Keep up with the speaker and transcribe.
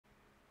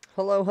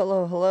Hello,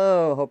 hello,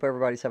 hello. Hope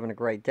everybody's having a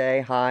great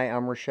day. Hi,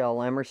 I'm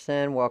Rochelle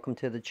Emerson. Welcome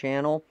to the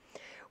channel.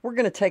 We're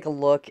going to take a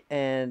look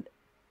at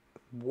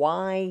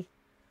why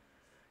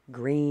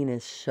green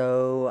is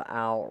so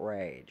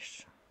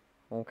outraged.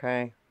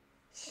 Okay?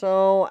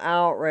 So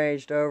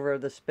outraged over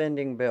the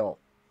spending bill.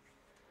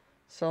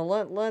 So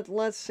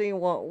let's see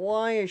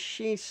why is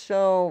she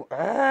so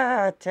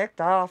ticked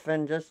off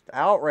and just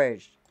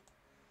outraged?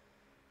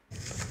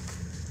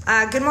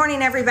 Good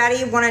morning,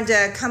 everybody. Wanted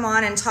to come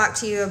on and talk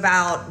to you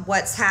about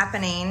what's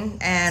happening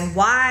and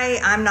why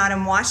I'm not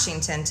in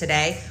Washington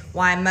today,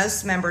 why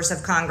most members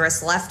of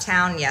Congress left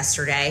town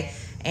yesterday,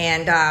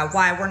 and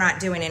why we're not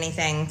doing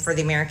anything for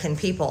the American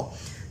people.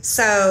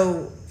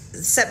 So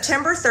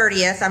September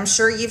 30th, I'm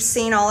sure you've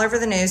seen all over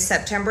the news,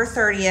 September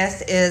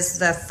 30th is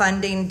the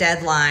funding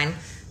deadline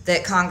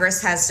that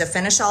Congress has to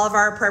finish all of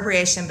our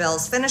appropriation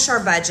bills, finish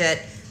our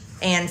budget,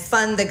 and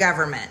fund the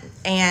government.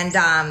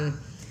 And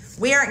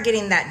we aren't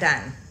getting that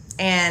done.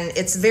 And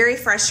it's very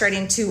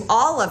frustrating to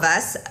all of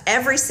us,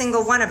 every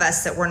single one of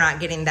us, that we're not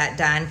getting that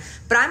done.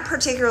 But I'm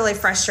particularly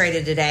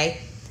frustrated today.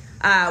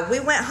 We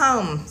went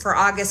home for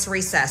August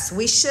recess.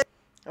 We should.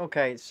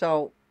 Okay,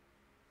 so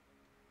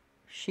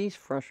she's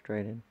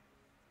frustrated.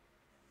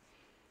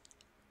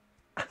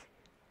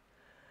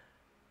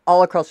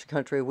 All across the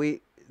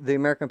country, the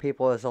American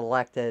people, has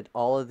elected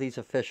all of these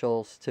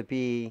officials to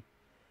be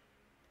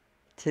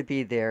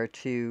there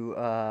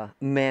to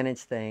manage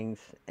things,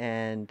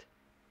 and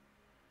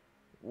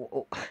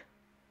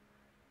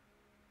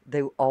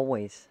they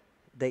always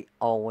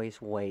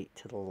wait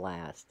to the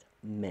last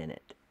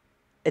minute.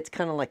 It's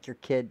kind of like your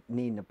kid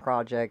needing a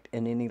project,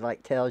 and then he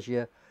like tells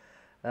you,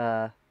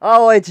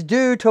 "Oh, it's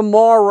due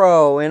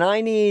tomorrow, and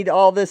I need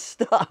all this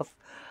stuff."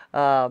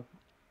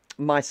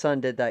 My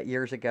son did that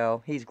years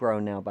ago. He's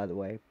grown now, by the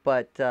way,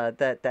 but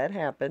that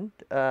happened.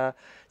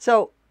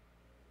 So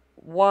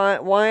why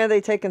are they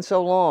taking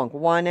so long?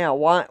 Why now?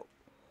 Why?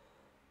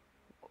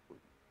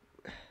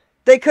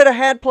 They could have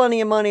had plenty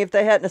of money if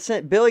they hadn't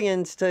sent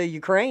billions to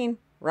Ukraine,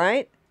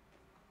 right?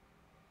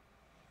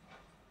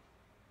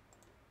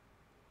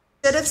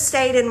 Should have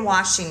stayed in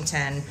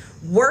Washington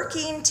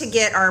working to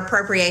get our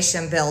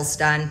appropriation bills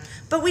done,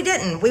 but we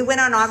didn't. We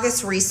went on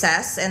August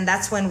recess, and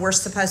that's when we're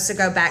supposed to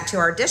go back to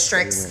our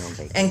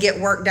districts and get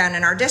work done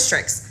in our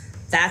districts.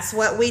 That's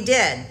what we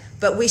did.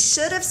 But we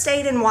should have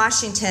stayed in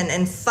Washington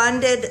and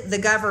funded the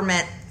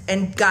government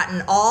and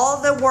gotten all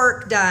the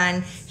work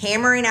done,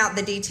 hammering out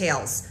the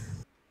details.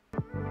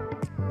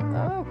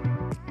 Oh,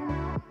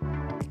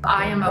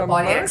 I am a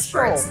body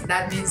expert. commercial.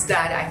 That means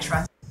that I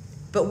trust.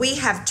 But we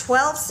have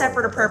 12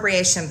 separate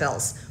appropriation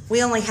bills.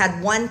 We only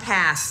had one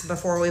pass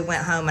before we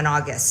went home in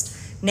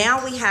August.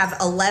 Now we have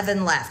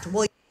 11 left.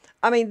 Well,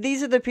 I mean,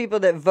 these are the people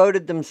that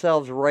voted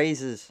themselves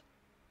raises.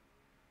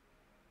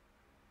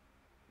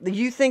 Do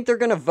you think they're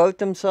going to vote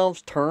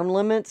themselves term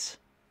limits?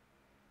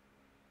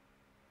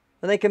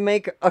 And they can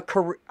make a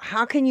career.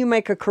 How can you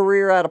make a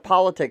career out of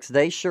politics?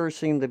 They sure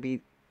seem to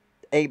be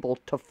able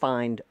to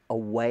find a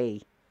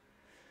way.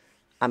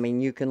 I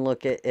mean, you can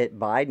look at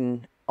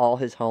Biden, all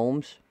his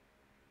homes.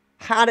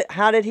 How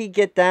did he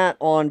get that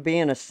on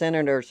being a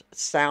senator's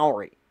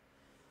salary?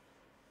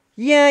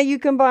 Yeah, you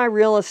can buy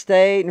real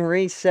estate and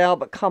resell,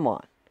 but come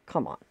on.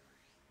 Come on.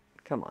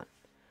 Come on.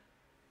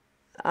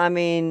 I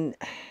mean,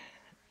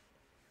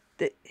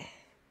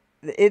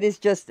 it is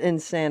just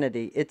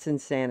insanity. It's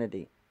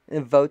insanity.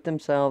 And vote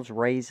themselves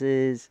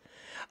raises.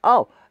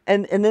 Oh,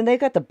 and then they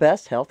got the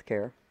best health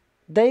care.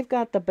 They've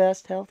got the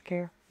best health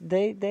care.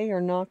 They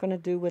are not going to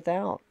do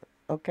without,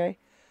 okay?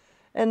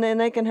 And then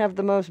they can have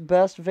the most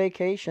best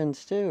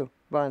vacations too,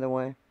 by the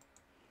way.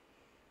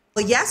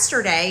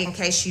 yesterday, in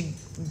case you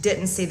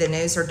didn't see the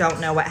news or don't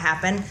know what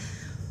happened,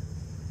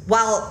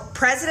 while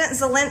President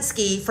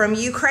Zelensky from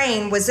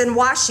Ukraine was in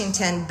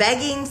Washington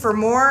begging for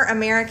more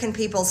American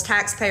people's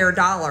taxpayer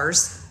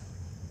dollars,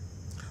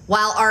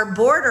 while our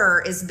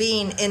border is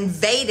being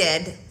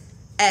invaded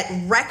at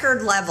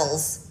record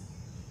levels,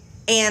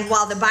 and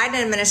while the Biden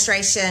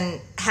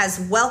administration has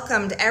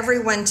welcomed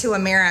everyone to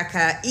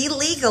America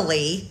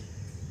illegally,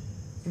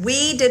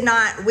 we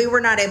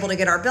were not able to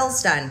get our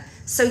bills done.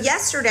 So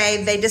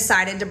yesterday they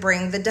decided to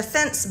bring the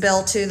defense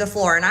bill to the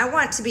floor. And I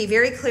want to be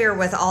very clear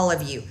with all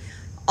of you.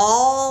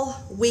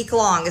 All week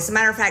long, as a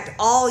matter of fact,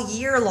 all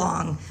year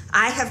long,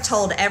 I have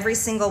told every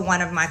single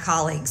one of my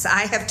colleagues,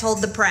 I have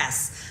told the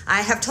press,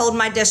 I have told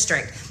my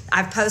district,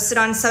 I've posted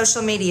on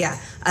social media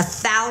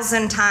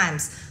 1,000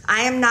 times,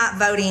 I am not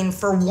voting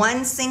for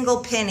one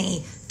single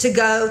penny to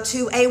go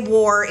to a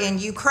war in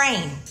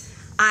Ukraine.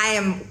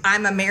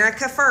 I'm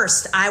America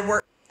first. I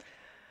work.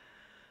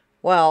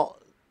 Well,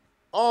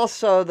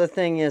 also the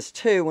thing is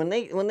too, when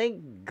they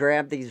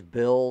grab these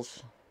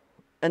bills,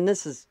 and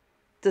this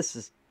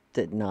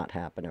did not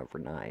happen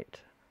overnight.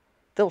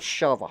 They'll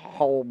shove a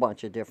whole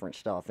bunch of different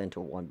stuff into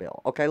one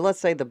bill. Okay, let's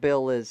say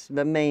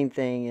the main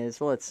thing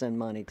is let's send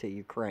money to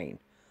Ukraine.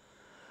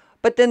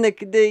 But then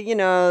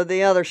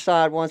the other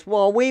side wants,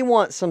 well, we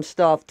want some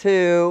stuff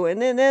too,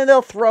 and then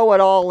they'll throw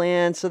it all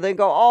in. So they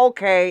go,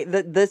 okay,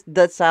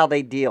 that's how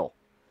they deal.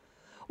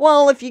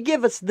 well, if you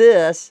give us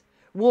this,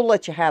 we'll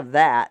let you have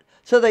that.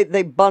 So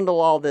they bundle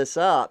all this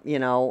up, you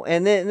know,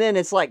 and then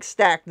it's like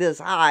stacked this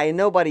high and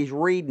nobody's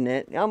reading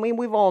it. I mean,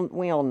 we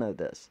all know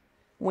this.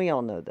 We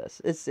all know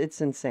this. It's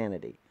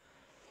insanity.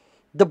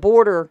 The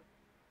border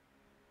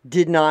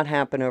did not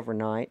happen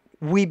overnight.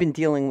 We've been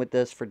dealing with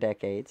this for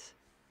decades.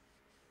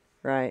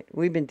 Right?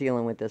 We've been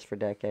dealing with this for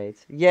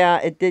decades. Yeah,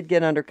 it did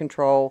get under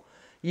control.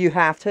 You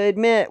have to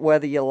admit,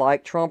 whether you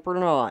like Trump or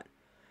not,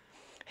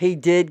 he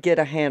did get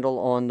a handle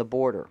on the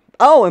border.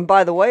 Oh, and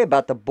by the way,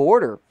 about the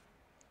border.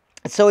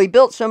 So he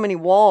built so many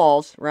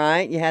walls,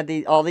 right? You had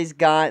all these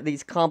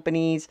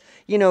companies,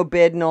 you know,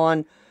 bidding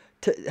on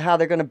how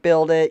they're going to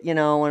build it, you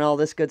know, and all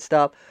this good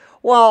stuff.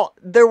 Well,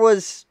 there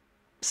was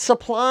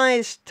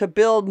supplies to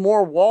build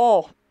more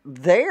wall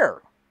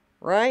there,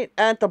 right,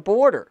 at the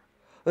border.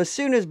 As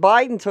soon as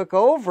Biden took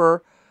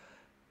over,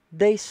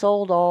 they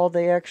sold all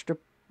the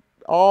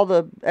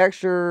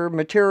extra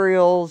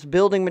materials,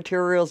 building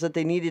materials that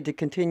they needed to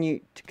continue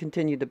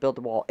to build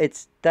the wall.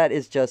 That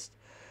is just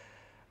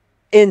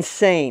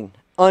insane,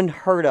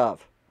 unheard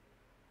of.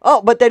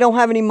 Oh, but they don't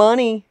have any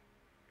money.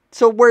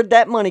 So where'd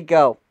that money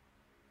go?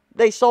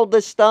 They sold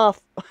this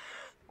stuff.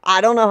 I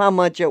don't know how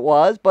much it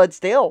was, but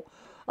still.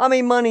 I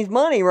mean, money's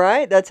money,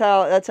 right? That's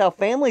how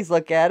families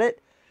look at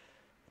it.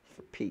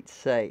 For Pete's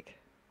sake.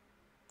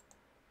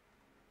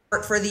 I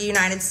work for the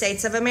United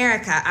States of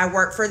America. I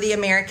work for the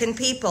American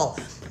people.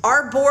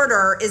 Our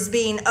border is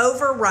being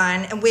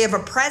overrun, and we have a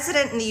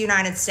president in the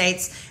United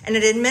States and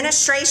an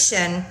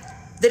administration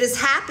that is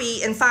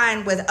happy and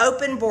fine with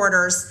open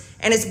borders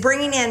and is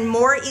bringing in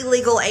more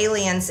illegal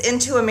aliens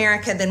into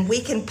America than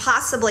we can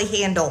possibly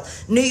handle.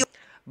 New York.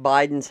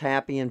 Biden's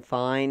happy and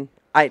fine.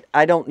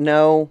 I don't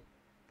know.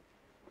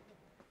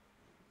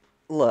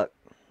 Look,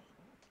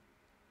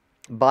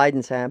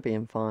 Biden's happy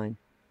and fine.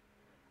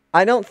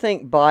 I don't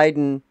think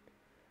Biden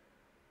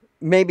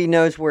maybe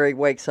knows where he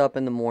wakes up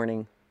in the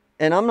morning.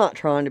 And I'm not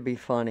trying to be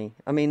funny.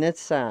 I mean, it's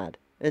sad.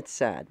 It's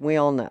sad. We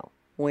all know.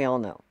 We all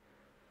know.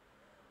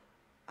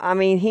 I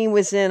mean, he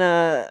was in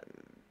a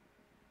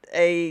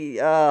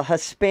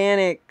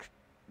Hispanic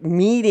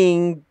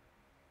meeting,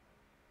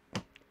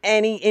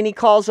 and he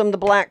calls them the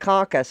Black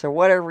Caucus or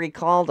whatever he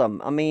called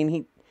them. I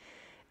mean,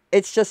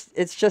 it's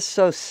just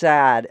so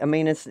sad. I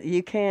mean,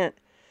 you can't.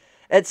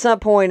 At some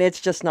point, it's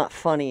just not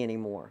funny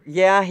anymore.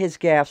 Yeah, his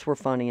gaffes were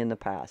funny in the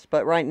past,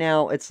 but right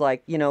now, it's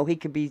like, you know, he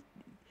could be,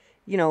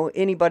 you know,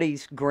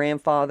 anybody's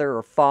grandfather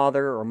or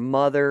father or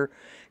mother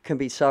can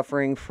be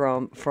suffering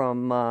from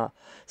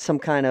some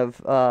kind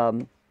of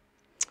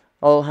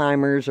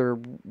Alzheimer's or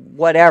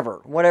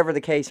whatever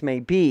the case may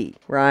be,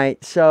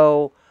 right?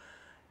 So,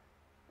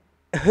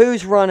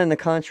 who's running the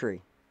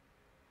country?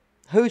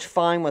 Who's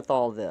fine with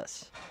all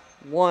this?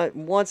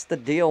 What's the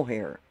deal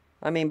here?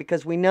 I mean,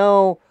 because we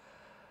know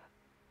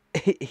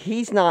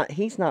he's not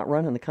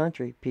running the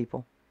country,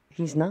 people.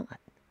 He's not.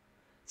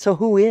 So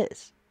who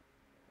is?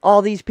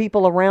 All these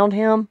people around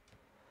him?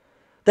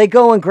 They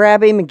go and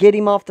grab him and get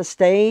him off the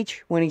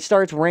stage when he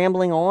starts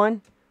rambling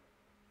on.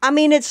 I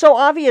mean, it's so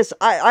obvious.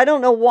 I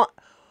don't know what.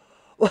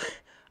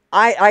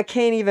 I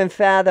can't even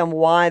fathom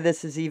why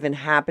this is even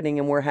happening,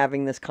 and we're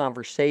having this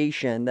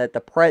conversation that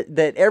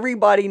that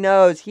everybody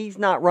knows he's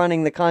not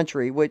running the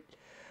country,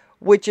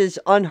 which is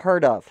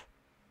unheard of,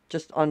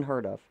 just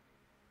unheard of.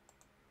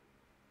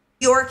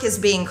 New York is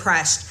being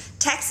crushed.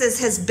 Texas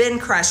has been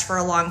crushed for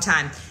a long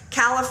time.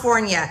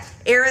 California,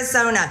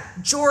 Arizona,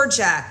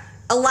 Georgia,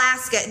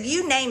 Alaska,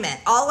 you name it,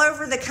 all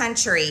over the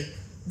country,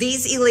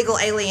 these illegal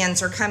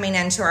aliens are coming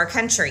into our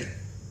country.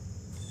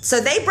 So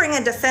they bring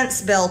a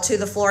defense bill to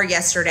the floor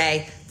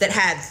yesterday that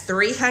had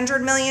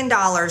 $300 million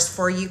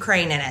for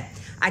Ukraine in it.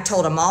 I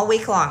told them all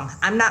week long,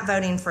 I'm not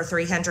voting for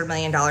 $300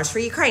 million for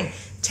Ukraine.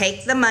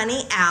 Take the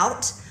money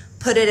out,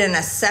 put it in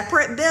a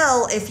separate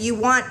bill if you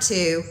want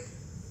to,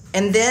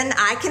 and then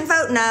I can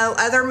vote no,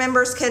 other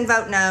members can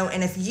vote no,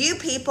 and if you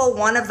people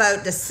want to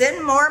vote to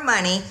send more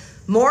money,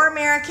 more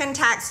American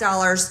tax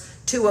dollars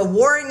to a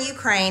war in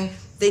Ukraine,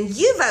 then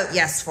you vote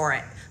yes for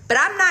it. But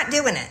I'm not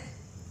doing it.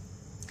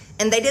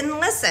 And they didn't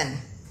listen.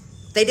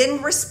 They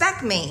didn't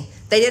respect me.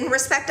 They didn't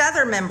respect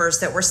other members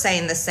that were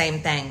saying the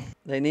same thing.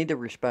 They need to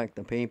respect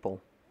the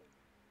people.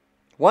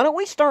 Why don't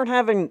we start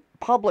having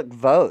public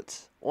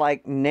votes,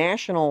 like a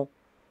national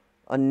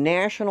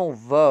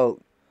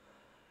vote,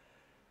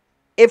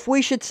 if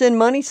we should send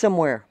money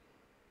somewhere?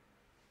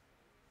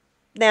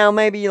 Now,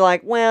 maybe you're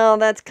like, well,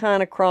 that's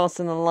kind of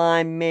crossing the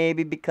line,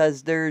 maybe,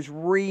 because there's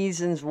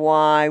reasons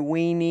why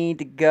we need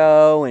to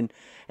go and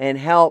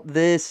help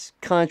this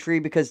country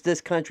because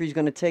this country is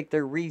going to take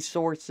their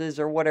resources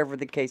or whatever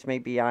the case may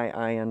be.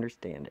 I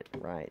understand it,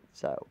 right?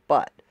 So,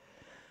 but,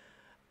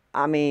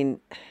 I mean,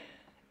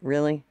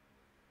 really?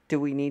 Do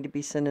we need to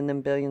be sending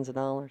them billions of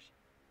dollars?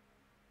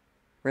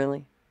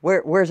 Really?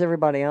 Where's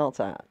everybody else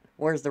at?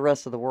 Where's the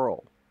rest of the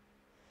world?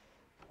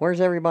 Where's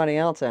everybody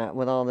else at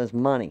with all this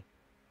money?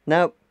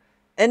 Nope.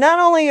 And not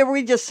only are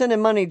we just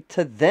sending money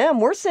to them,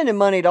 we're sending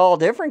money to all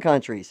different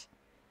countries.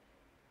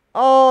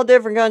 All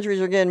different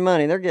countries are getting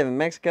money. They're giving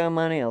Mexico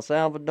money, El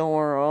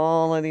Salvador,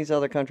 all of these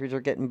other countries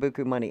are getting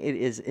buku money. It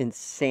is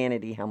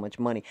insanity how much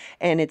money.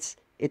 And it's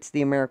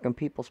the American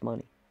people's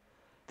money.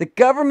 The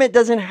government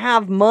doesn't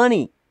have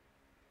money.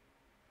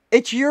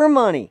 It's your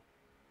money.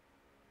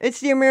 It's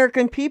the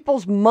American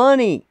people's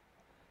money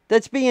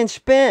that's being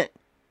spent.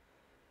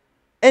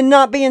 And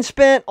not being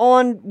spent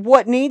on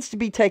what needs to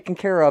be taken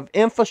care of.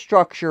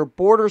 Infrastructure,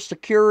 border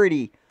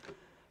security,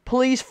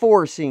 police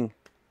forcing.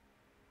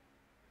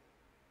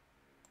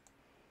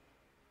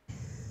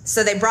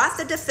 So they brought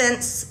the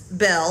defense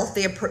bill,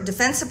 the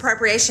defense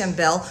appropriation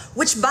bill,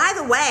 which, by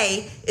the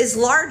way, is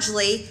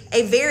largely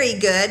a very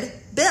good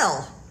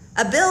bill.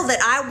 A bill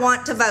that I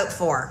want to vote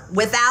for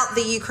without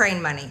the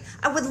Ukraine money.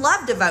 I would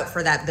love to vote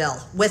for that bill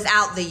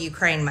without the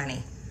Ukraine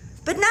money.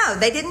 But no,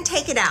 they didn't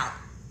take it out.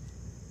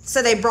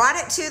 So they brought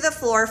it to the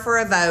floor for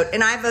a vote,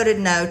 and I voted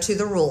no to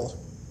the rule.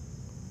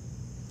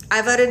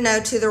 I voted no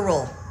to the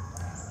rule.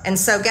 And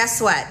so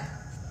guess what?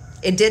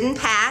 It didn't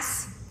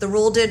pass. The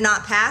rule did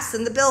not pass,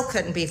 and the bill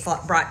couldn't be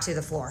brought to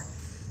the floor.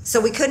 So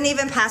we couldn't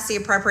even pass the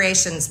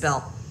appropriations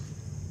bill.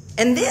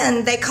 And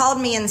then they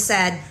called me and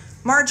said,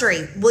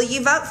 Marjorie, will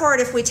you vote for it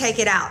if we take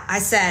it out? I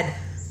said,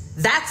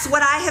 that's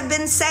what I have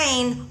been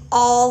saying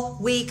all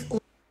week.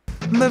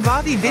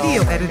 Mavati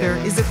Video Editor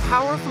is a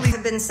powerfully... I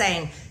have been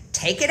saying,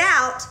 take it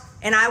out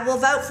and I will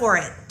vote for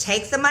it.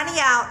 Take the money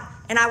out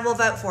and I will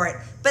vote for it.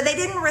 But they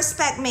didn't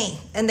respect me,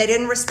 and they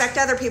didn't respect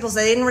other people, so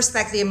they didn't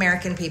respect the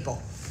American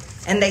people.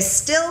 And they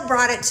still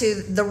brought it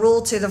to the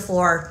rule to the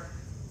floor.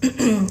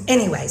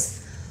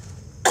 Anyways,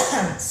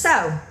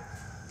 so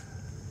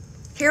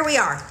here we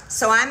are.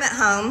 So I'm at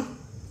home.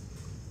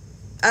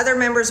 Other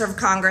members of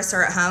Congress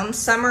are at home.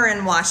 Some are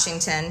in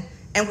Washington.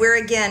 And we're,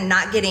 again,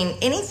 not getting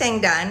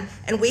anything done.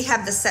 And we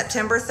have the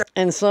September 30th.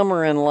 And some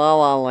are in La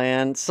La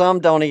Land. Some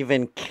don't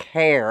even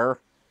care.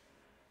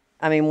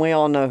 I mean, we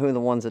all know who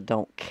the ones that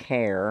don't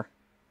care.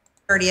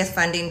 30th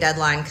funding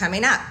deadline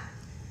coming up.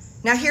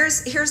 Now,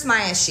 here's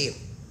my issue.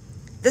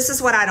 This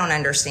is what I don't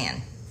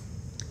understand.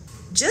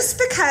 Just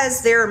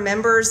because there are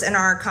members in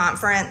our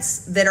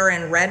conference that are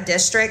in red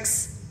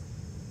districts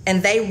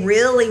and they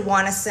really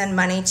want to send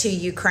money to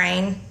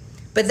Ukraine,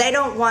 but they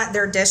don't want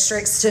their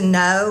districts to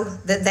know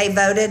that they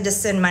voted to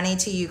send money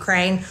to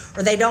Ukraine,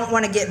 or they don't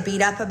want to get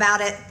beat up about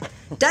it,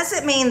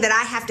 doesn't mean that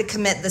I have to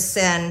commit the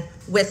sin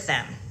with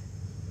them.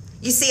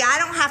 You see, I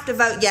don't have to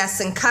vote yes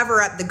and cover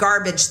up the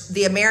garbage,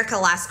 the America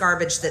Last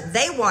garbage that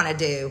they want to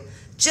do,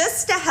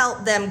 just to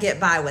help them get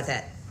by with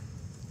it.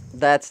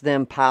 That's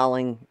them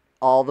piling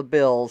all the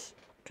bills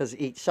because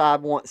each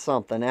side wants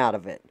something out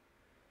of it.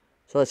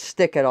 So let's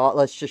stick it all.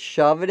 Let's just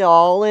shove it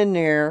all in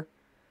there.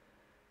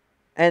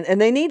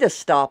 And they need to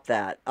stop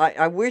that.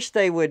 I wish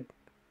they would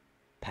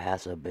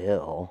pass a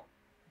bill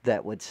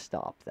that would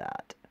stop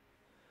that.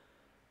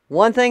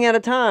 One thing at a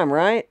time,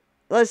 right?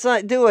 Let's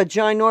not do a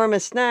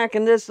ginormous snack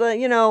and this, la,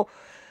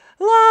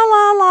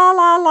 la, la,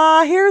 la,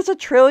 la. Here's $1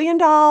 trillion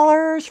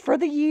for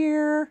the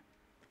year.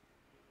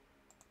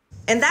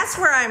 And that's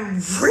where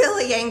I'm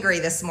really angry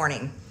this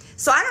morning.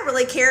 So I don't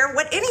really care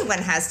what anyone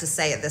has to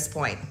say at this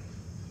point.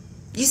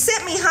 You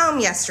sent me home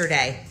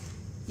yesterday.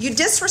 You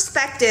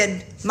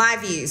disrespected my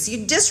views.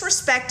 You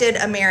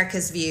disrespected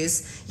America's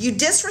views. You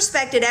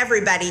disrespected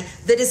everybody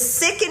that is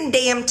sick and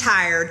damn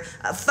tired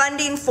of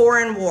funding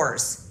foreign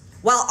wars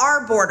while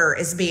our border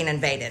is being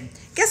invaded.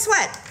 Guess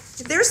what?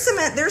 There's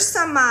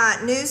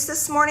some news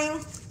this morning.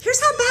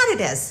 Here's how bad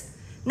it is.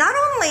 Not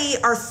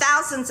only are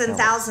thousands and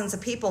thousands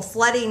of people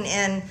flooding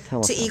in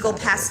to Eagle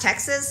Pass,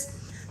 Texas,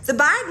 the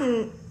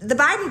Biden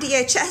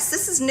DHS,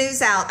 this is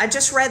news out, I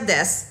just read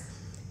this,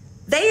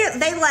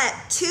 they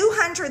let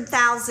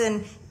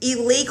 200,000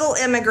 illegal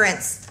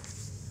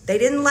immigrants, they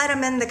didn't let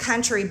them in the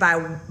country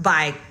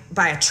by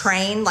a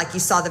train, like you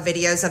saw the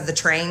videos of the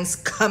trains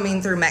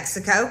coming through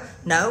Mexico.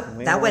 No,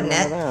 that wasn't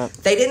it.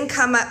 They didn't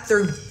come up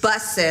through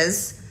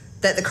buses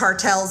that the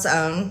cartels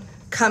own,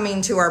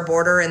 coming to our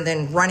border and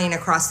then running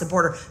across the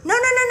border.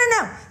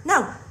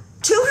 No.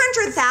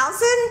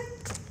 200,000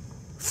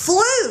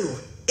 flew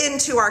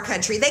into our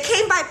country. They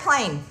came by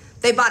plane.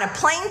 They bought a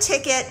plane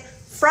ticket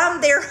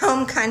from their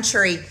home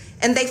country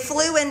and they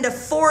flew into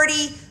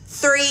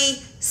 43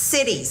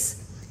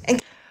 cities. And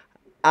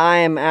I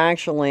am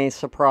actually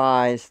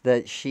surprised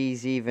that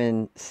she's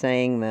even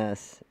saying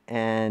this,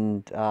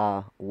 and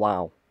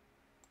wow.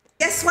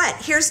 Guess what?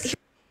 Here's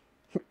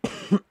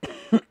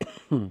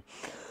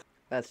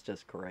That's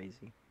just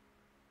crazy.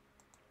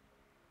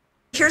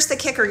 Here's the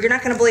kicker. You're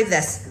not going to believe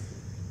this.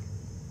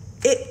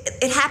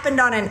 It happened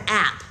on an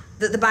app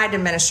that the Biden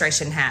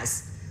administration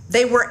has.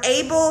 They were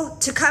able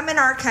to come in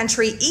our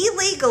country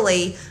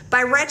illegally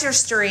by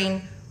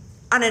registering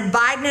on a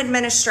Biden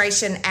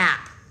administration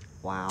app.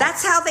 Wow.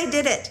 That's how they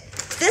did it.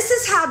 This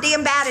is how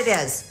damn bad it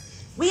is.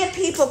 We have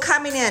people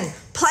coming in,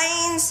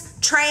 planes,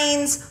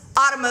 trains,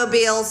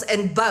 automobiles,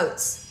 and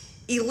boats,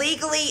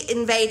 illegally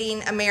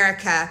invading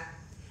America.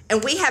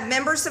 And we have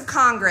members of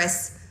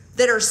Congress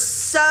that are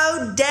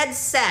so dead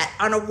set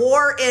on a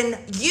war in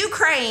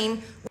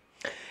Ukraine.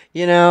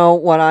 You know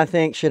what I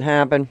think should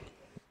happen?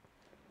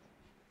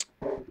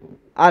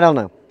 I don't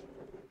know.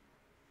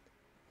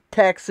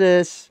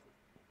 Texas,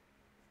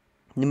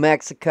 New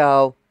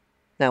Mexico.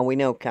 Now we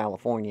know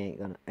California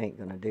ain't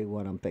gonna do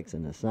what I'm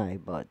fixing to say,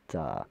 but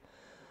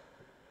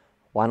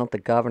why don't the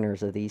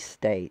governors of these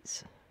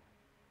states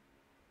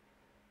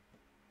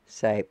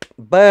say,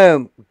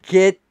 boom,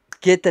 get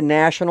the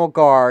National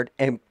Guard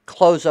and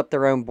close up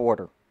their own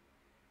border?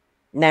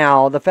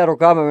 Now, the federal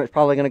government is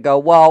probably going to go,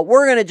 well,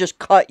 we're going to just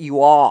cut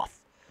you off.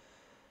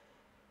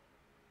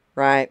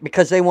 Right?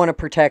 Because they want to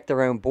protect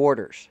their own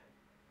borders.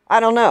 I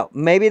don't know.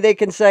 Maybe they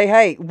can say,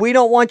 hey, we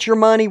don't want your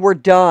money. We're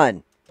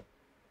done.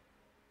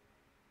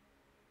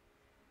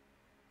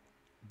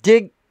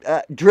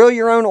 Drill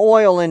your own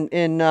oil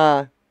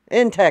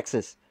in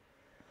Texas.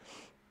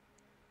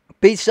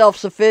 Be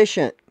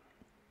self-sufficient.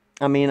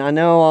 I mean, I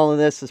know all of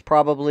this is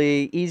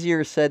probably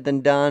easier said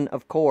than done,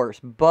 of course,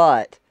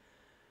 but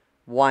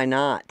why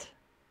not?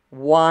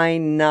 Why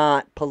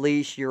not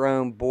police your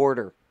own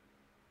border?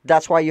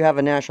 That's why you have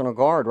a National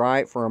Guard,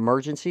 right? For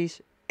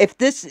emergencies. If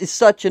this is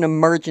such an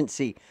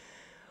emergency,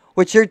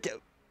 which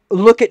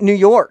look at New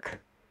York.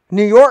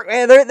 New York,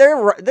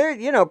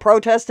 they're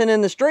protesting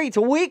in the streets.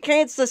 We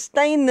can't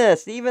sustain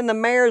this. Even the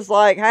mayor's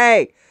like,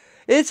 hey,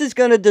 this is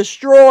going to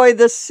destroy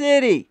the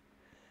city.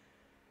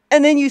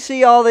 And then you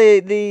see all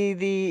the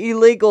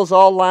illegals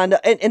all lined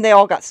up, and they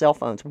all got cell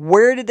phones.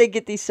 Where did they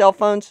get these cell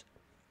phones?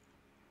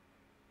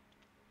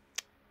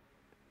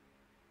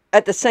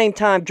 At the same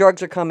time,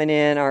 drugs are coming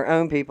in. Our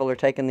own people are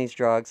taking these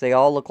drugs. They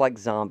all look like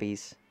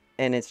zombies,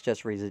 and it's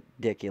just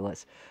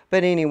ridiculous.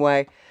 But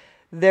anyway,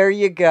 there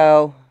you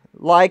go.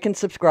 Like and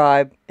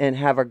subscribe, and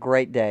have a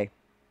great day.